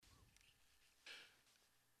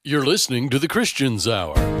You're listening to the Christian's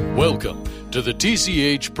Hour. Welcome to the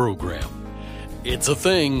TCH program. It's a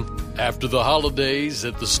thing. After the holidays,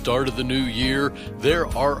 at the start of the new year, there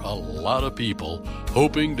are a lot of people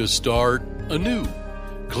hoping to start anew.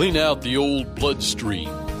 Clean out the old bloodstream.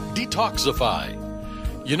 Detoxify.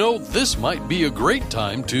 You know, this might be a great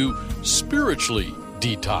time to spiritually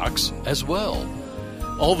detox as well.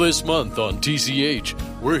 All this month on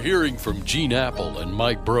TCH, we're hearing from Gene Apple and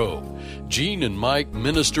Mike Breaux. Gene and Mike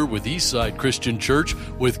minister with Eastside Christian Church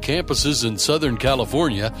with campuses in Southern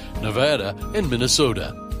California, Nevada, and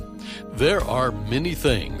Minnesota. There are many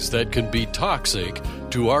things that can be toxic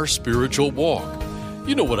to our spiritual walk.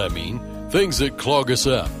 You know what I mean? Things that clog us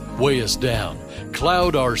up, weigh us down,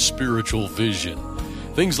 cloud our spiritual vision.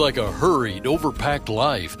 Things like a hurried, overpacked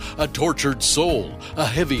life, a tortured soul, a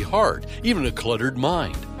heavy heart, even a cluttered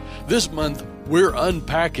mind. This month, we're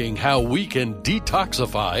unpacking how we can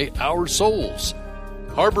detoxify our souls.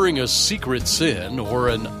 Harboring a secret sin or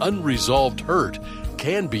an unresolved hurt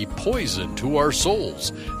can be poison to our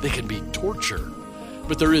souls. They can be torture.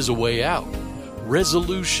 But there is a way out.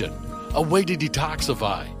 Resolution. A way to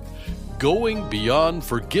detoxify. Going beyond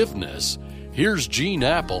forgiveness. Here's Gene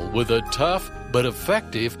Apple with a tough but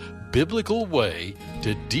effective biblical way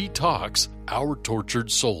to detox our tortured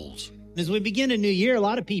souls. As we begin a new year, a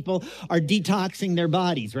lot of people are detoxing their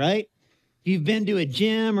bodies, right? If you've been to a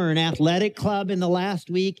gym or an athletic club in the last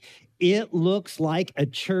week, it looks like a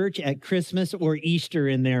church at Christmas or Easter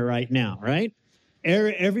in there right now, right?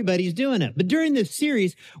 Everybody's doing it. But during this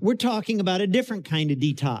series, we're talking about a different kind of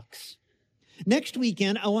detox. Next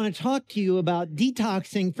weekend, I want to talk to you about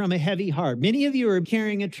detoxing from a heavy heart. Many of you are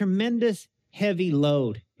carrying a tremendous heavy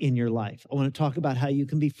load in your life. I want to talk about how you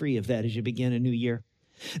can be free of that as you begin a new year.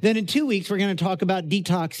 Then in 2 weeks, we're going to talk about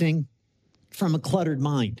detoxing from a cluttered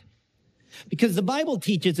mind. Because the Bible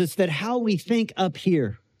teaches us that how we think up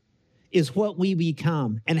here is what we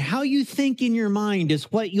become. And how you think in your mind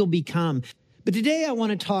is what you'll become. But today I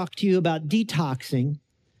want to talk to you about detoxing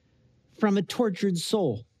from a tortured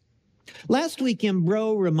soul. Last weekend,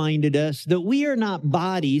 Breaux reminded us that we are not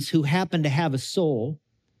bodies who happen to have a soul,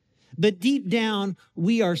 but deep down,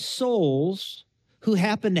 we are souls who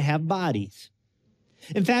happen to have bodies.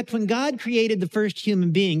 In fact, when God created the first human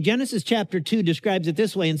being, Genesis chapter 2 describes it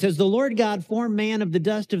this way and says, "The Lord God formed man of the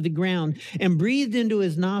dust of the ground and breathed into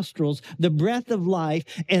his nostrils the breath of life,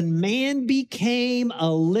 and man became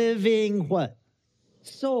a living" what?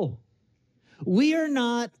 Soul. We are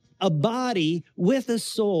not a body with a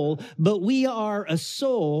soul, but we are a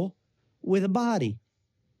soul with a body.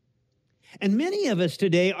 And many of us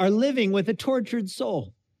today are living with a tortured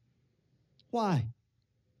soul. Why?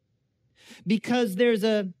 Because there's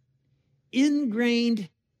a ingrained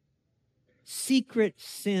secret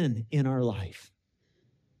sin in our life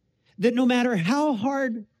that no matter how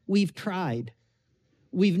hard we've tried,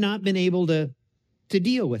 we've not been able to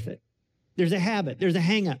deal with it. There's a habit, there's a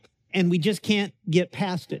hang-up, and we just can't get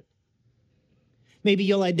past it. Maybe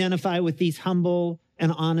you'll identify with these humble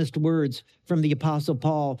and honest words from the Apostle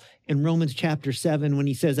Paul in Romans chapter 7 when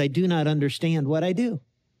he says, "I do not understand what I do.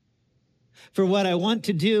 For what I want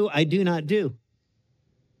to do, I do not do.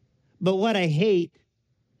 But what I hate,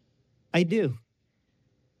 I do."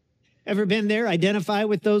 Ever been there? Identify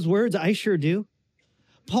with those words? I sure do.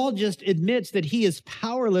 Paul just admits that he is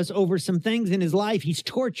powerless over some things in his life. He's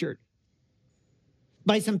tortured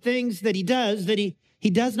by some things that he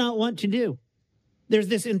does not want to do. There's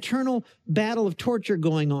this internal battle of torture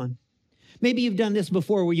going on. Maybe you've done this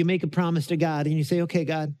before where you make a promise to God and you say, "Okay,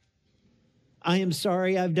 God, I am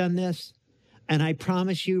sorry I've done this. And I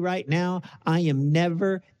promise you right now, I am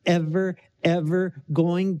never, ever, ever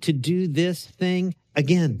going to do this thing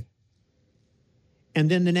again." And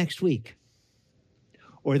then the next week,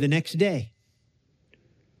 or the next day,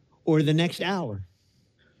 or the next hour,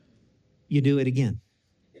 you do it again.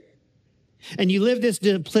 And you live this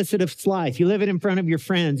duplicitous life. You live it in front of your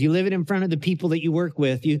friends. You live it in front of the people that you work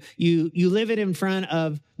with. You live it in front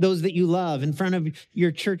of those that you love, in front of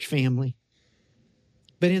your church family.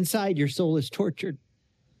 But inside, your soul is tortured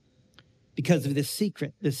because of this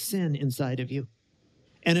secret, this sin inside of you.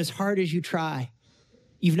 And as hard as you try,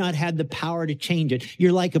 you've not had the power to change it.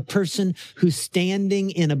 You're like a person who's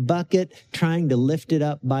standing in a bucket trying to lift it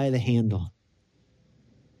up by the handle.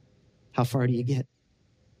 How far do you get?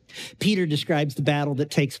 Peter describes the battle that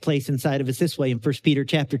takes place inside of us this way in 1 Peter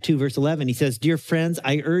chapter 2, verse 11. He says, "Dear friends,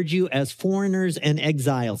 I urge you as foreigners and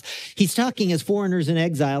exiles." He's talking as foreigners and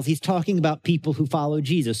exiles. He's talking about people who follow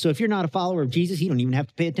Jesus. So if you're not a follower of Jesus, you don't even have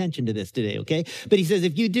to pay attention to this today, okay? But he says,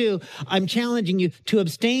 if you do, I'm challenging you to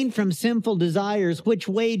abstain from sinful desires which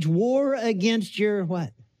wage war against your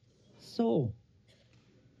what? Soul.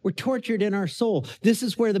 We're tortured in our soul. This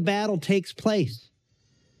is where the battle takes place.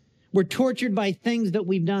 We're tortured by things that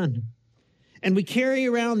we've done. And we carry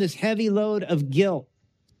around this heavy load of guilt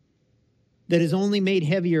that is only made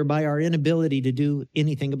heavier by our inability to do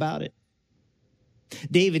anything about it.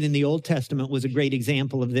 David in the Old Testament was a great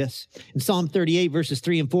example of this. In Psalm 38, verses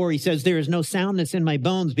 3 and 4, he says, there is no soundness in my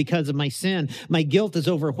bones because of my sin. My guilt has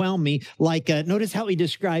overwhelmed me like, notice how he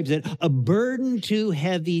describes it, a burden too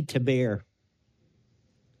heavy to bear.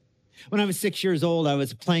 When I was 6 years old, I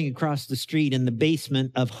was playing across the street in the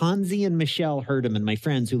basement of Hansi and Michelle Herdeman, my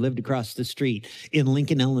friends who lived across the street in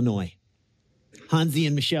Lincoln, Illinois. Hansi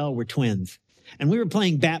and Michelle were twins. And we were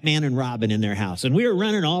playing Batman and Robin in their house. And we were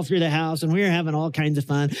running all through the house. And we were having all kinds of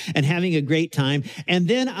fun and having a great time. And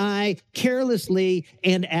then I carelessly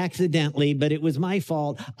and accidentally, but it was my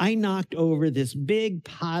fault, I knocked over this big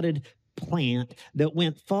potted plant that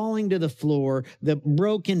went falling to the floor, that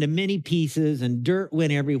broke into many pieces and dirt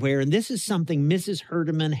went everywhere. And this is something Mrs.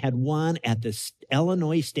 Herdeman had won at the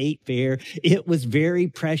Illinois State Fair. It was very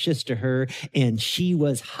precious to her, and she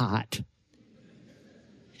was hot.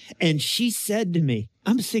 And she said to me,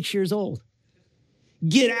 I'm 6 years old.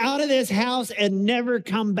 Get out of this house and never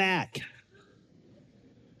come back.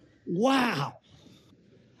 Wow.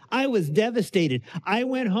 I was devastated. I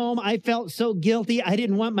went home. I felt so guilty. I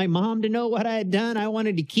didn't want my mom to know what I had done. I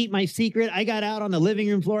wanted to keep my secret. I got out on the living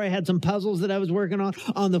room floor. I had some puzzles that I was working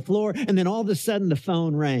on the floor. And then all of a sudden the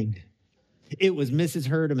phone rang. It was Mrs.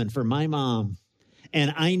 Herdeman for my mom.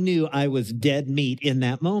 And I knew I was dead meat in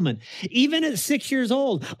that moment. Even at 6 years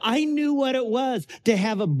old, I knew what it was to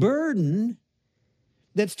have a burden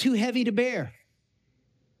that's too heavy to bear.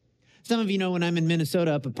 Some of you know when I'm in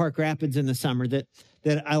Minnesota up at Park Rapids in the summer that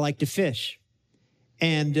I like to fish.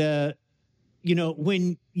 And,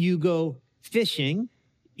 when you go fishing,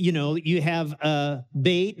 you have a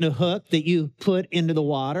bait and a hook that you put into the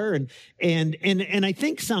water. And I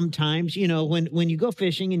think sometimes, when you go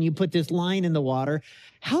fishing and you put this line in the water,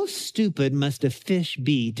 how stupid must a fish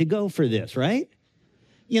be to go for this, right?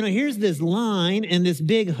 Here's this line and this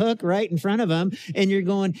big hook right in front of them. And you're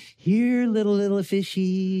going, here, little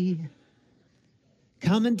fishy,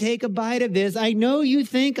 come and take a bite of this. I know you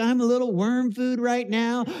think I'm a little worm food right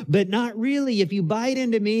now, but not really. If you bite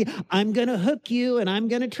into me, I'm going to hook you and I'm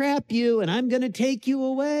going to trap you and I'm going to take you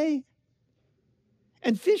away.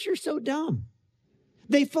 And fish are so dumb.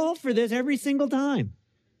 They fall for this every single time.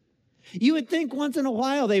 You would think once in a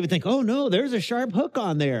while they would think, oh no, there's a sharp hook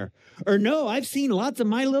on there. Or no, I've seen lots of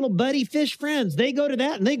my little buddy fish friends. They go to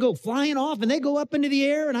that and they go flying off and they go up into the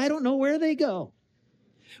air and I don't know where they go.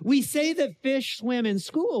 We say that fish swim in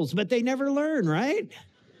schools, but they never learn, right?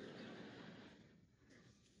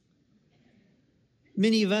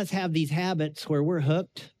 Many of us have these habits where we're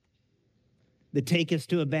hooked that take us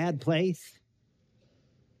to a bad place.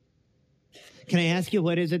 Can I ask you,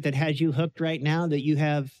 what is it that has you hooked right now that you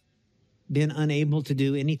have been unable to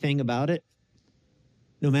do anything about it,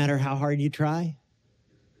 no matter how hard you try?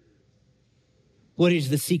 What is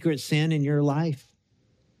the secret sin in your life?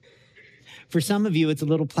 For some of you, it's a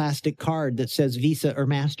little plastic card that says Visa or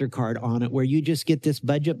MasterCard on it, where you just get this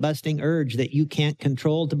budget-busting urge that you can't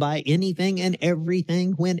control to buy anything and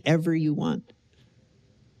everything whenever you want.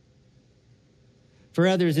 For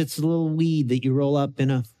others, it's a little weed that you roll up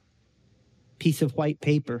in a piece of white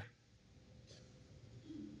paper.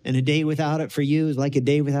 And a day without it for you is like a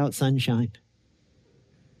day without sunshine.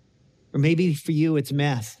 Or maybe for you, it's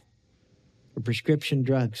meth or prescription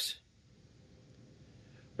drugs.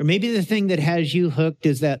 Or maybe the thing that has you hooked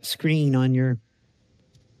is that screen on your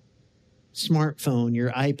smartphone, your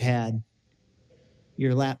iPad,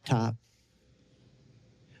 your laptop,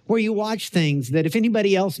 where you watch things that if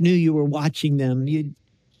anybody else knew you were watching them, you'd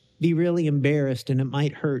be really embarrassed and it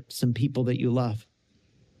might hurt some people that you love.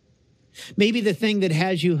 Maybe the thing that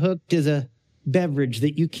has you hooked is a beverage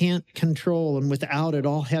that you can't control, and without it,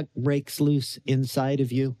 all heck breaks loose inside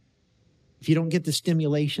of you if you don't get the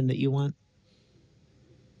stimulation that you want.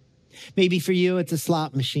 Maybe for you, it's a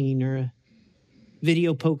slot machine or a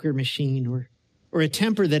video poker machine or a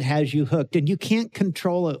temper that has you hooked, and you can't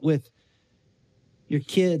control it with your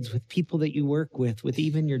kids, with people that you work with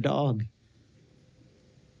even your dog.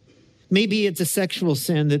 Maybe it's a sexual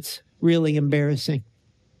sin that's really embarrassing.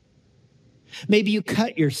 Maybe you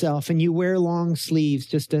cut yourself and you wear long sleeves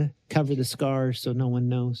just to cover the scars so no one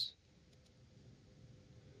knows.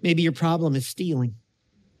 Maybe your problem is stealing.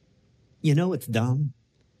 You know it's dumb,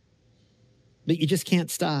 but you just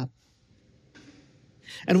can't stop.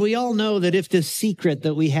 And we all know that if this secret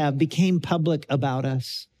that we have became public about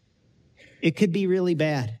us, it could be really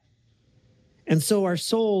bad. And so our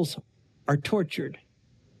souls are tortured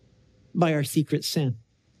by our secret sin.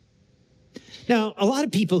 Now, a lot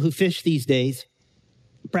of people who fish these days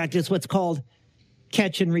practice what's called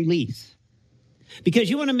catch and release, because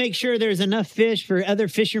you want to make sure there's enough fish for other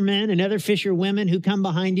fishermen and other fisherwomen who come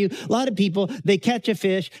behind you. A lot of people, they catch a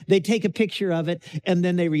fish, they take a picture of it, and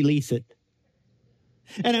then they release it.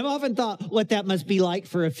 And I've often thought what that must be like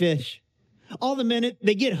for a fish. All the minute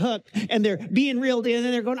they get hooked and they're being reeled in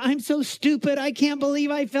and they're going, I'm so stupid. I can't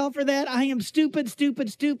believe I fell for that. I am stupid,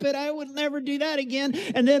 stupid, stupid. I would never do that again.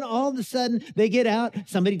 And then all of a sudden they get out.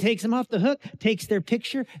 Somebody takes them off the hook, takes their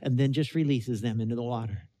picture, and then just releases them into the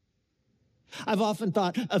water. I've often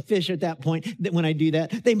thought of fish at that point, that when I do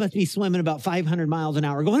that, they must be swimming about 500 miles an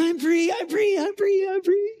hour going, I'm free, I'm free, I'm free, I'm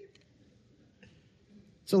free.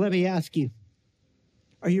 So let me ask you,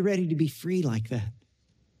 are you ready to be free like that?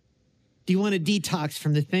 Do you want to detox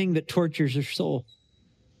from the thing that tortures your soul?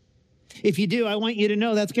 If you do, I want you to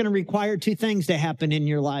know that's going to require two things to happen in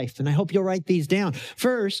your life. And I hope you'll write these down.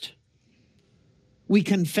 First, we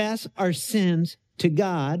confess our sins to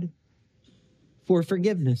God for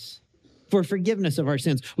forgiveness. For forgiveness of our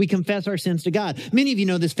sins. We confess our sins to God. Many of you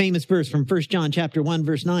know this famous verse from 1 John chapter 1,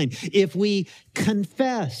 verse 9. If we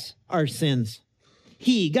confess our sins,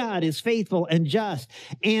 He, God, is faithful and just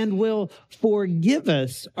and will forgive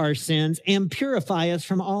us our sins and purify us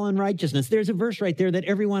from all unrighteousness. There's a verse right there that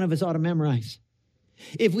every one of us ought to memorize.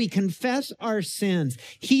 If we confess our sins,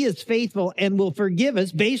 He is faithful and will forgive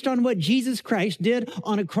us based on what Jesus Christ did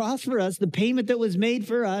on a cross for us, the payment that was made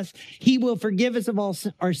for us. He will forgive us of all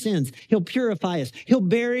our sins. He'll purify us. He'll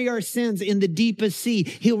bury our sins in the deepest sea.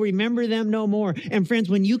 He'll remember them no more. And friends,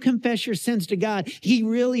 when you confess your sins to God, He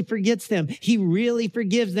really forgets them. He really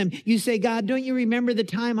forgives them. You say, God, don't you remember the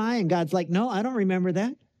time And God's like, no, I don't remember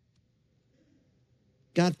that.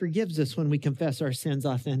 God forgives us when we confess our sins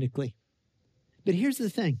authentically. But here's the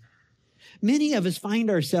thing. Many of us find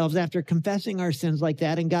ourselves after confessing our sins like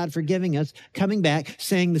that and God forgiving us, coming back,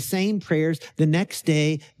 saying the same prayers the next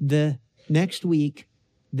day, the next week,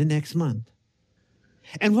 the next month.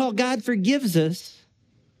 And while God forgives us,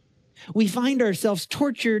 we find ourselves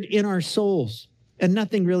tortured in our souls and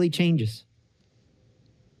nothing really changes.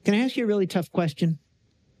 Can I ask you a really tough question?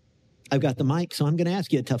 I've got the mic, so I'm going to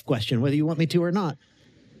ask you a tough question, whether you want me to or not.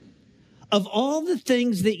 Of all the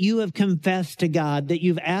things that you have confessed to God, that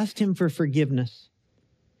you've asked Him for forgiveness,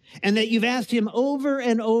 and that you've asked Him over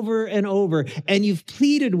and over and over, and you've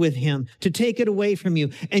pleaded with Him to take it away from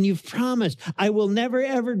you, and you've promised, I will never,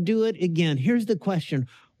 ever do it again. Here's the question.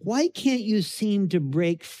 Why can't you seem to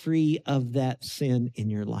break free of that sin in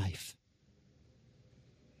your life?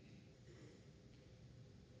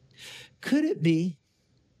 Could it be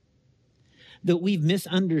that we've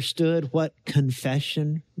misunderstood what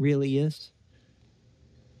confession really is?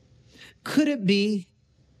 Could it be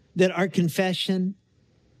that our confession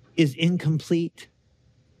is incomplete?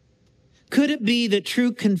 Could it be that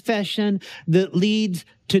true confession that leads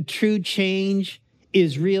to true change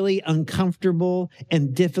is really uncomfortable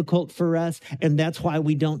and difficult for us, and that's why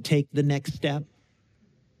we don't take the next step?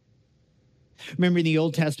 Remember in the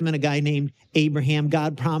Old Testament, a guy named Abraham.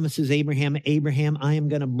 God promises Abraham, I am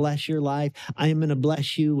going to bless your life. I am going to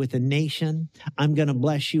bless you with a nation. I'm going to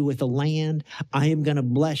bless you with a land. I am going to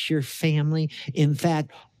bless your family. In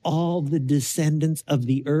fact, all the descendants of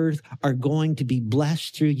the earth are going to be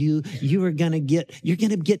blessed through you. You're going to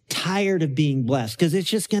get tired of being blessed because it's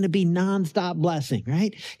just going to be nonstop blessing,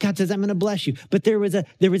 right? God says, I'm going to bless you. But there was a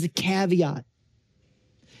caveat.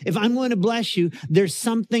 If I'm going to bless you, there's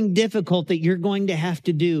something difficult that you're going to have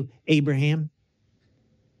to do, Abraham.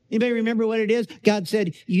 Anybody remember what it is? God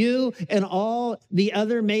said, you and all the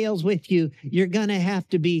other males with you, you're going to have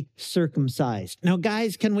to be circumcised. Now,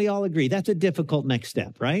 guys, can we all agree? That's a difficult next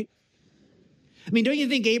step, right? I mean, don't you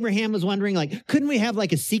think Abraham was wondering, couldn't we have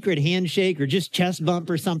a secret handshake or just chest bump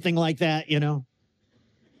or something like that,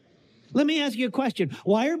 Let me ask you a question.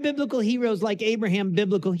 Why are biblical heroes like Abraham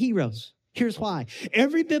biblical heroes? Here's why.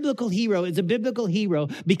 Every biblical hero is a biblical hero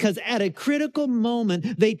because at a critical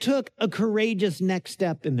moment, they took a courageous next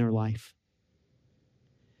step in their life.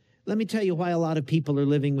 Let me tell you why a lot of people are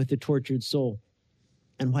living with a tortured soul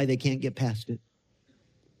and why they can't get past it.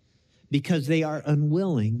 Because they are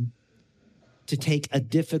unwilling to take a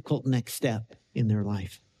difficult next step in their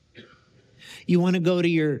life. You want to go to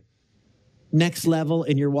your next level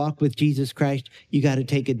in your walk with Jesus Christ, you got to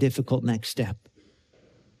take a difficult next step.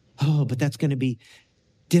 Oh, but that's going to be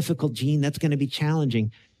difficult, Gene. That's going to be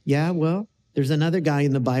challenging. Yeah, well, there's another guy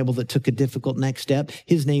in the Bible that took a difficult next step.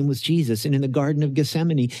 His name was Jesus. And in the Garden of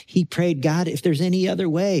Gethsemane, he prayed, God, if there's any other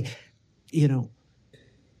way,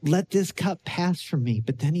 let this cup pass from me.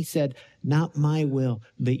 But then he said, not my will,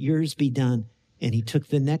 but yours be done. And he took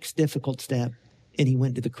the next difficult step and he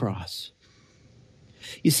went to the cross.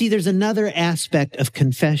 You see, there's another aspect of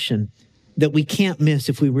confession that we can't miss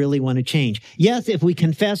if we really want to change. Yes, if we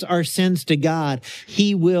confess our sins to God,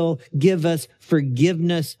 he will give us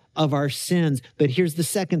forgiveness of our sins. But here's the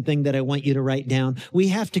second thing that I want you to write down. We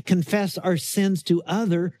have to confess our sins to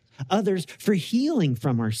others for healing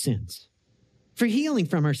from our sins. For healing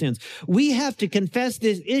from our sins. We have to confess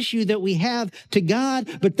this issue that we have to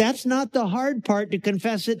God, but that's not the hard part, to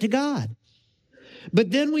confess it to God.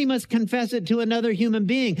 But then we must confess it to another human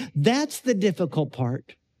being. That's the difficult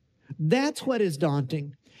part. That's what is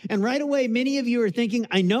daunting. And right away, many of you are thinking,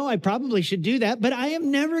 I know I probably should do that, but I am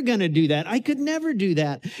never going to do that. I could never do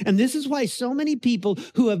that. And this is why so many people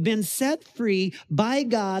who have been set free by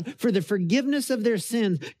God for the forgiveness of their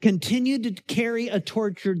sins continue to carry a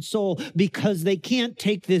tortured soul, because they can't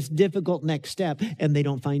take this difficult next step and they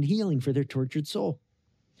don't find healing for their tortured soul.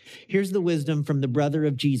 Here's the wisdom from the brother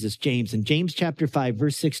of Jesus, James. In James chapter 5,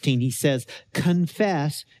 verse 16, he says,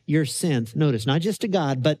 confess your sins. Notice, not just to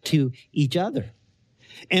God, but to each other.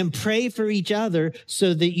 And pray for each other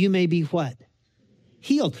so that you may be what?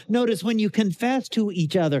 Healed. Notice, when you confess to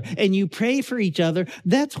each other and you pray for each other,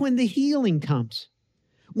 that's when the healing comes.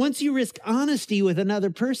 Once you risk honesty with another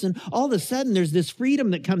person, all of a sudden there's this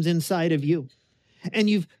freedom that comes inside of you. And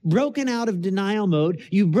you've broken out of denial mode.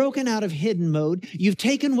 You've broken out of hidden mode. You've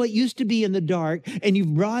taken what used to be in the dark and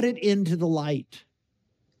you've brought it into the light.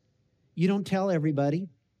 You don't tell everybody.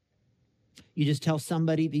 You just tell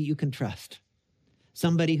somebody that you can trust.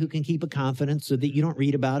 Somebody who can keep a confidence so that you don't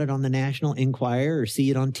read about it on the National Enquirer or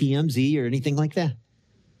see it on TMZ or anything like that.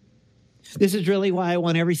 This is really why I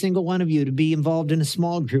want every single one of you to be involved in a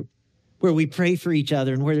small group where we pray for each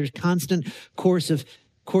other and where there's constant course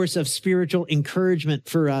of spiritual encouragement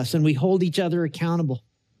for us, and we hold each other accountable.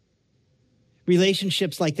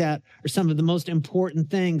 Relationships like that are some of the most important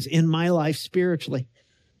things in my life spiritually.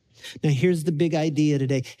 Now, here's the big idea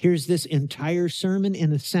today. Here's this entire sermon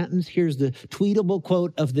in a sentence. Here's the tweetable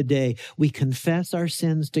quote of the day. We confess our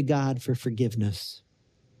sins to God for forgiveness,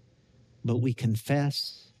 but we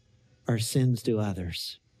confess our sins to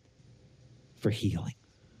others for healing.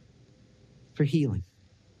 For healing.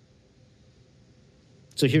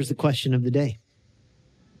 So here's the question of the day.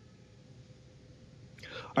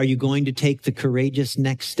 Are you going to take the courageous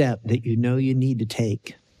next step that you know you need to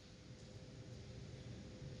take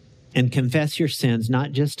and confess your sins,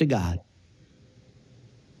 not just to God,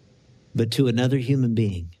 but to another human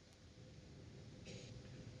being,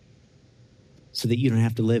 so that you don't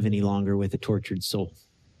have to live any longer with a tortured soul?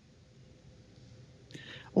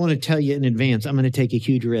 I want to tell you in advance, I'm going to take a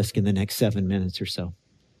huge risk in the next 7 minutes or so.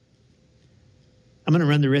 I'm going to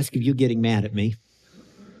run the risk of you getting mad at me.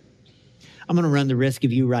 I'm going to run the risk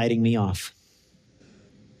of you writing me off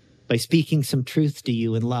by speaking some truth to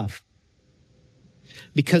you in love.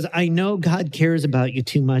 Because I know God cares about you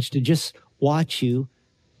too much to just watch you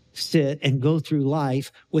sit and go through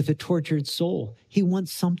life with a tortured soul. He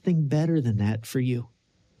wants something better than that for you.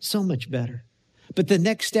 So much better. But the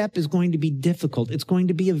next step is going to be difficult. It's going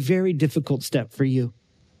to be a very difficult step for you.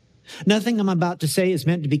 Nothing I'm about to say is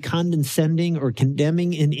meant to be condescending or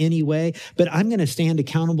condemning in any way, but I'm going to stand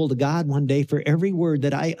accountable to God one day for every word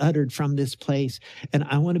that I uttered from this place. And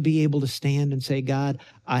I want to be able to stand and say, God,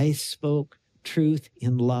 I spoke truth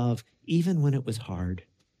in love, even when it was hard.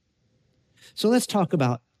 So let's talk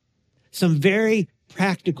about some very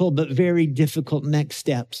practical but very difficult next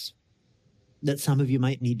steps that some of you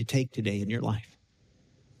might need to take today in your life.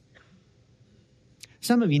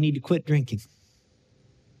 Some of you need to quit drinking.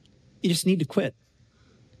 You just need to quit.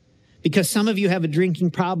 Because some of you have a drinking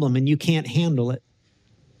problem and you can't handle it.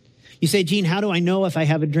 You say, Gene, how do I know if I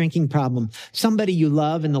have a drinking problem? Somebody you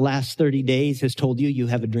love in the last 30 days has told you you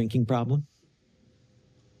have a drinking problem.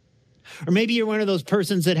 Or maybe you're one of those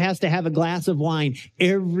persons that has to have a glass of wine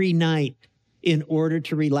every night in order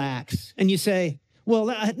to relax. And you say, well,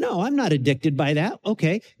 no, I'm not addicted by that.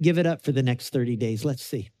 Okay, give it up for the next 30 days. Let's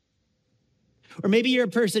see. Or maybe you're a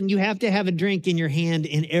person, you have to have a drink in your hand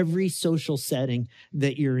in every social setting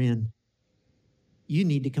that you're in. You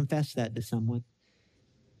need to confess that to someone.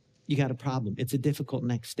 You got a problem. It's a difficult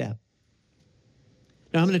next step.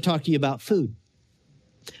 Now I'm going to talk to you about food.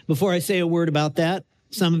 Before I say a word about that,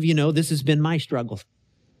 some of you know this has been my struggle.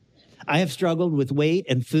 I have struggled with weight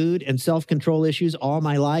and food and self-control issues all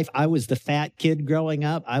my life. I was the fat kid growing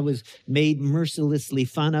up. I was made mercilessly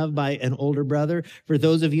fun of by an older brother. For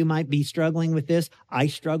those of you who might be struggling with this, I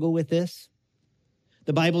struggle with this.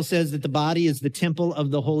 The Bible says that the body is the temple of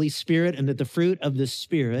the Holy Spirit and that the fruit of the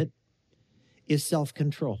Spirit is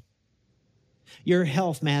self-control. Your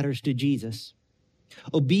health matters to Jesus.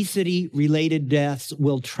 Obesity-related deaths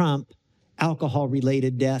will trump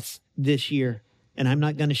alcohol-related deaths this year. And I'm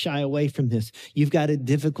not going to shy away from this. You've got a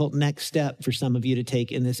difficult next step for some of you to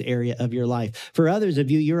take in this area of your life. For others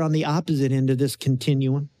of you, you're on the opposite end of this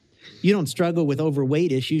continuum. You don't struggle with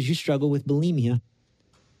overweight issues. You struggle with bulimia.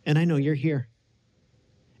 And I know you're here.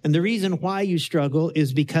 And the reason why you struggle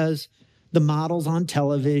is because the models on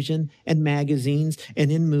television and magazines and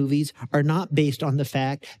in movies are not based on the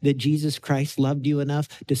fact that Jesus Christ loved you enough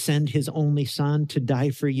to send his only son to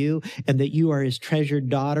die for you, and that you are his treasured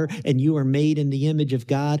daughter, and you are made in the image of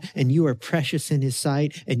God, and you are precious in his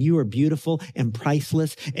sight, and you are beautiful and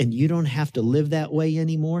priceless, and you don't have to live that way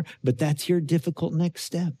anymore. But that's your difficult next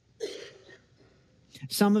step.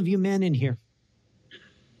 Some of you men in here,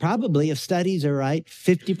 probably, if studies are right,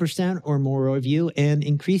 50% or more of you, and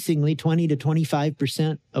increasingly 20 to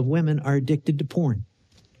 25% of women are addicted to porn.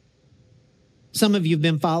 Some of you have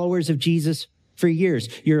been followers of Jesus for years.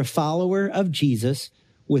 You're a follower of Jesus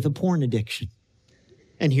with a porn addiction.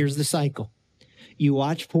 And here's the cycle. You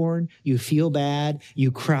watch porn, you feel bad,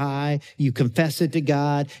 you cry, you confess it to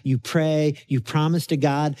God, you pray, you promise to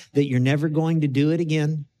God that you're never going to do it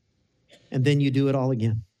again, and then you do it all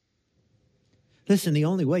again. Listen, the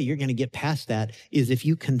only way you're going to get past that is if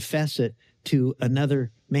you confess it to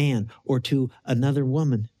another man or to another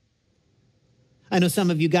woman. I know some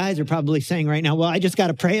of you guys are probably saying right now, well, I just got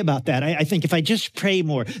to pray about that. I think if I just pray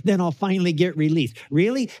more, then I'll finally get released.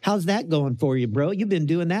 Really? How's that going for you, bro? You've been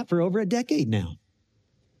doing that for over a decade now.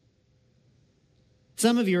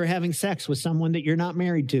 Some of you are having sex with someone that you're not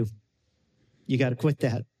married to. You got to quit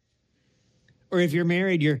that. Or if you're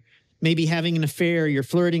married, you're maybe having an affair, you're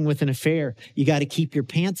flirting with an affair. You got to keep your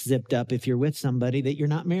pants zipped up if you're with somebody that you're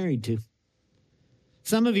not married to.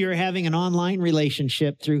 Some of you are having an online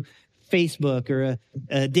relationship through Facebook or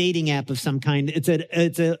a dating app of some kind.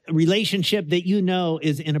 It's a relationship that you know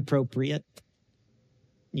is inappropriate.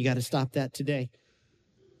 You got to stop that today.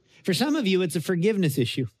 For some of you, it's a forgiveness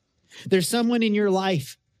issue. There's someone in your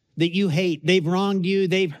life that you hate. They've wronged you.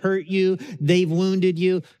 They've hurt you. They've wounded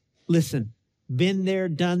you. Listen. Been there,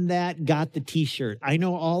 done that, got the t-shirt. I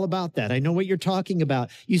know all about that. I know what you're talking about.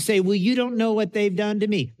 You say, well, you don't know what they've done to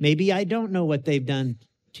me. Maybe I don't know what they've done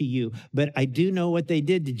to you, but I do know what they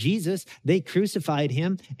did to Jesus. They crucified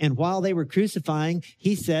him. And while they were crucifying,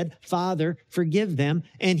 he said, Father, forgive them.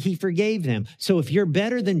 And he forgave them. So if you're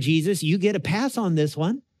better than Jesus, you get a pass on this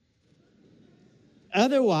one.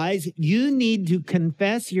 Otherwise, you need to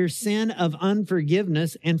confess your sin of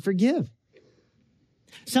unforgiveness and forgive.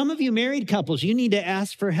 Some of you married couples, you need to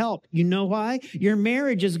ask for help. You know why? Your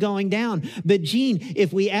marriage is going down. But Gene,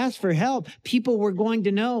 if we ask for help, people were going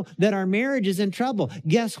to know that our marriage is in trouble.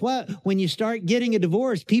 Guess what? When you start getting a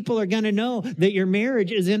divorce, people are going to know that your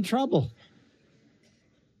marriage is in trouble.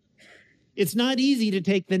 It's not easy to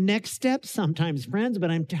take the next step sometimes, friends,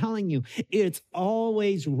 but I'm telling you, it's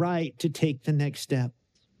always right to take the next step.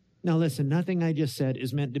 Now, listen, nothing I just said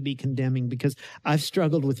is meant to be condemning because I've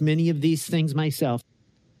struggled with many of these things myself.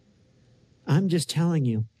 I'm just telling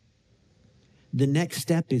you, the next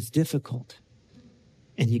step is difficult,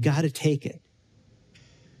 and you got to take it.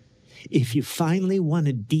 If you finally want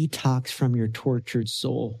to detox from your tortured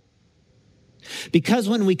soul. Because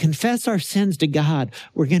when we confess our sins to God,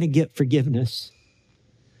 we're going to get forgiveness.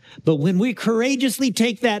 But when we courageously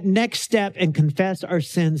take that next step and confess our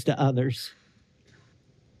sins to others,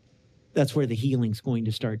 that's where the healing's going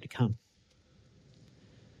to start to come.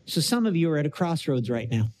 So some of you are at a crossroads right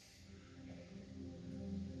now.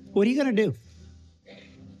 What are you going to do?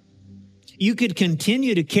 You could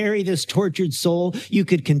continue to carry this tortured soul. You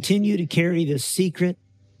could continue to carry this secret,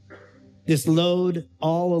 this load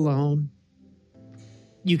all alone.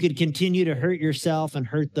 You could continue to hurt yourself and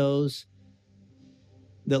hurt those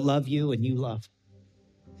that love you and you love.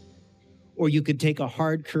 Or you could take a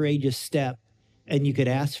hard, courageous step and you could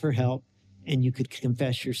ask for help and you could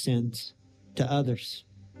confess your sins to others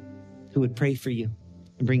who would pray for you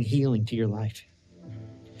and bring healing to your life.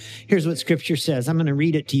 Here's what Scripture says. I'm going to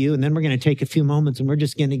read it to you, and then we're going to take a few moments, and we're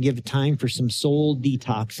just going to give time for some soul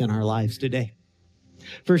detox in our lives today.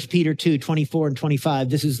 1 Peter 2, 24 and 25,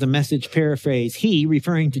 this is the Message paraphrase. He,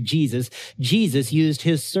 referring to Jesus used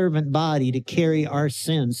his servant body to carry our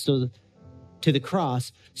sins to the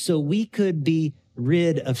cross so we could be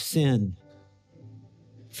rid of sin,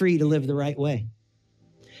 free to live the right way.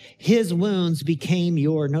 His wounds became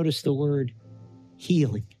your, notice the word,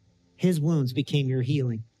 healing. His wounds became your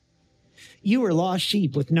healing. You were lost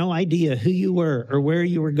sheep with no idea who you were or where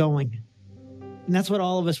you were going. And that's what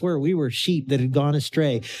all of us were. We were sheep that had gone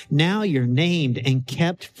astray. Now you're named and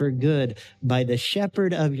kept for good by the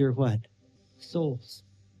shepherd of your what? Souls.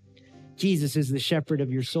 Jesus is the shepherd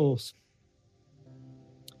of your souls.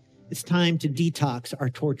 It's time to detox our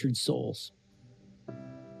tortured souls.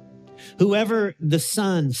 Whoever the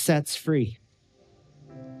Son sets free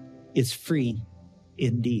is free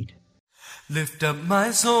indeed. Lift up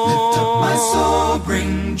my soul,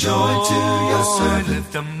 bring joy to your servant.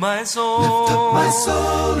 Lift up my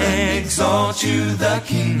soul, exalt you the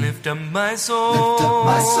King. Lift up my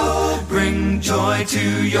soul, bring joy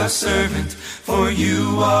to your servant, for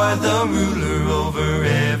you are the ruler over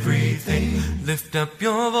everything. Lift up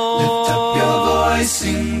your voice,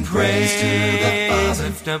 sing praise to the Father.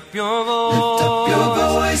 Lift up your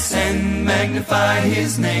voice, and magnify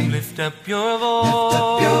his name. Lift up your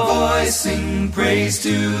voice, sing praise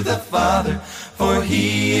to the Father, for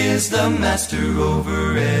he is the master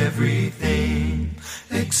over everything.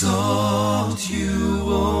 Exalt you,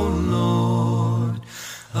 O Lord,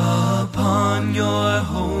 upon your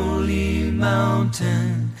holy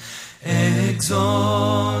mountain.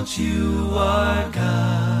 Exalt you, our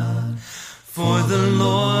God, for the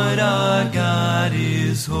Lord our God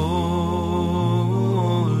is holy.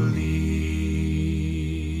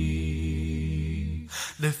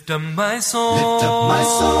 Lift up my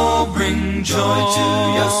soul, bring joy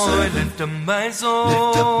to your servant. Lift up my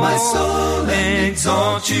soul,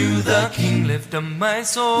 exalt you the King. Lift up my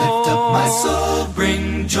soul,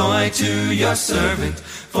 bring joy to your servant,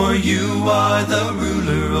 for you are the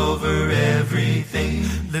ruler over everything.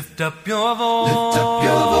 Lift up your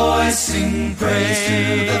voice, sing praise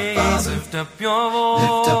to the Father. Lift up your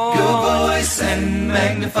voice, and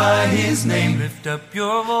magnify his name. Lift up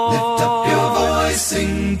your voice,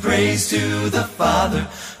 sing praise to the Father,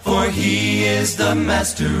 for he is the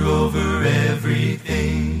master over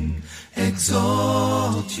everything.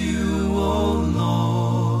 Exalt you, O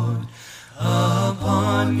Lord,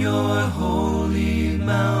 upon your holy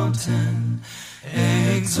mountain.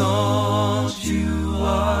 Exalt you,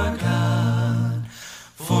 our God,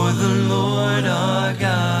 for the Lord our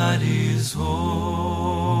God is holy.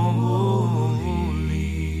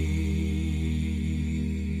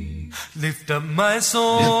 Lift up my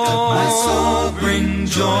soul, bring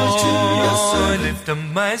joy to your servant. Lift up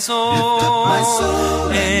my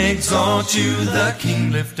soul, exalt you the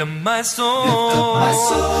King. Lift up my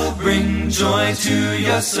soul, bring joy to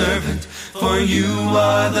your servant, for you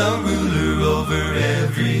are the ruler over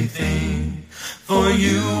everything. For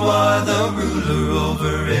you are the ruler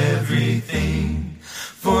over everything.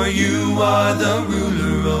 For you are the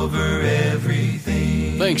ruler over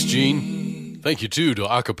everything. Thanks, Gene. Thank you, too, to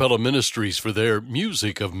Acapella Ministries for their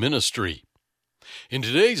music of ministry. In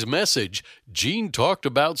today's message, Gene talked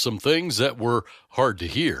about some things that were hard to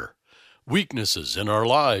hear, weaknesses in our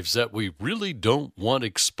lives that we really don't want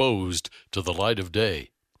exposed to the light of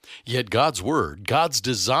day. Yet God's Word, God's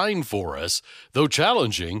design for us, though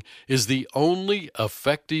challenging, is the only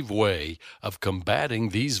effective way of combating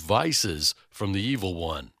these vices from the evil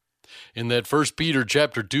one. In that 1 Peter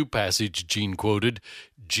chapter 2 passage Gene quoted,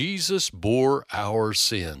 Jesus bore our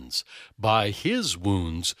sins. By his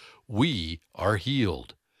wounds we are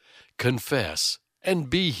healed. Confess and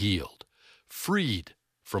be healed, freed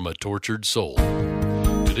from a tortured soul.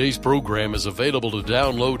 Today's program is available to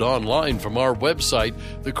download online from our website,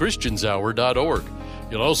 thechristianshour.org.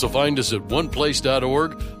 You'll also find us at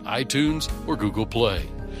oneplace.org, iTunes, or Google Play.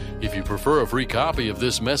 If you prefer a free copy of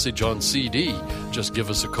this message on CD, just give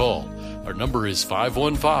us a call. Our number is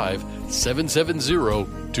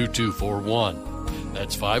 515-770-2241.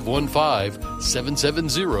 That's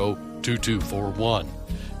 515-770-2241.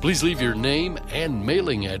 Please leave your name and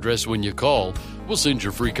mailing address when you call. We'll send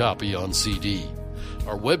your free copy on CD.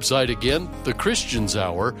 Our website again,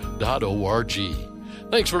 thechristianshour.org.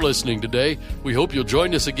 Thanks for listening today. We hope you'll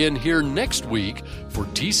join us again here next week for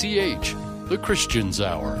TCH, The Christian's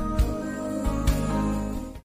Hour.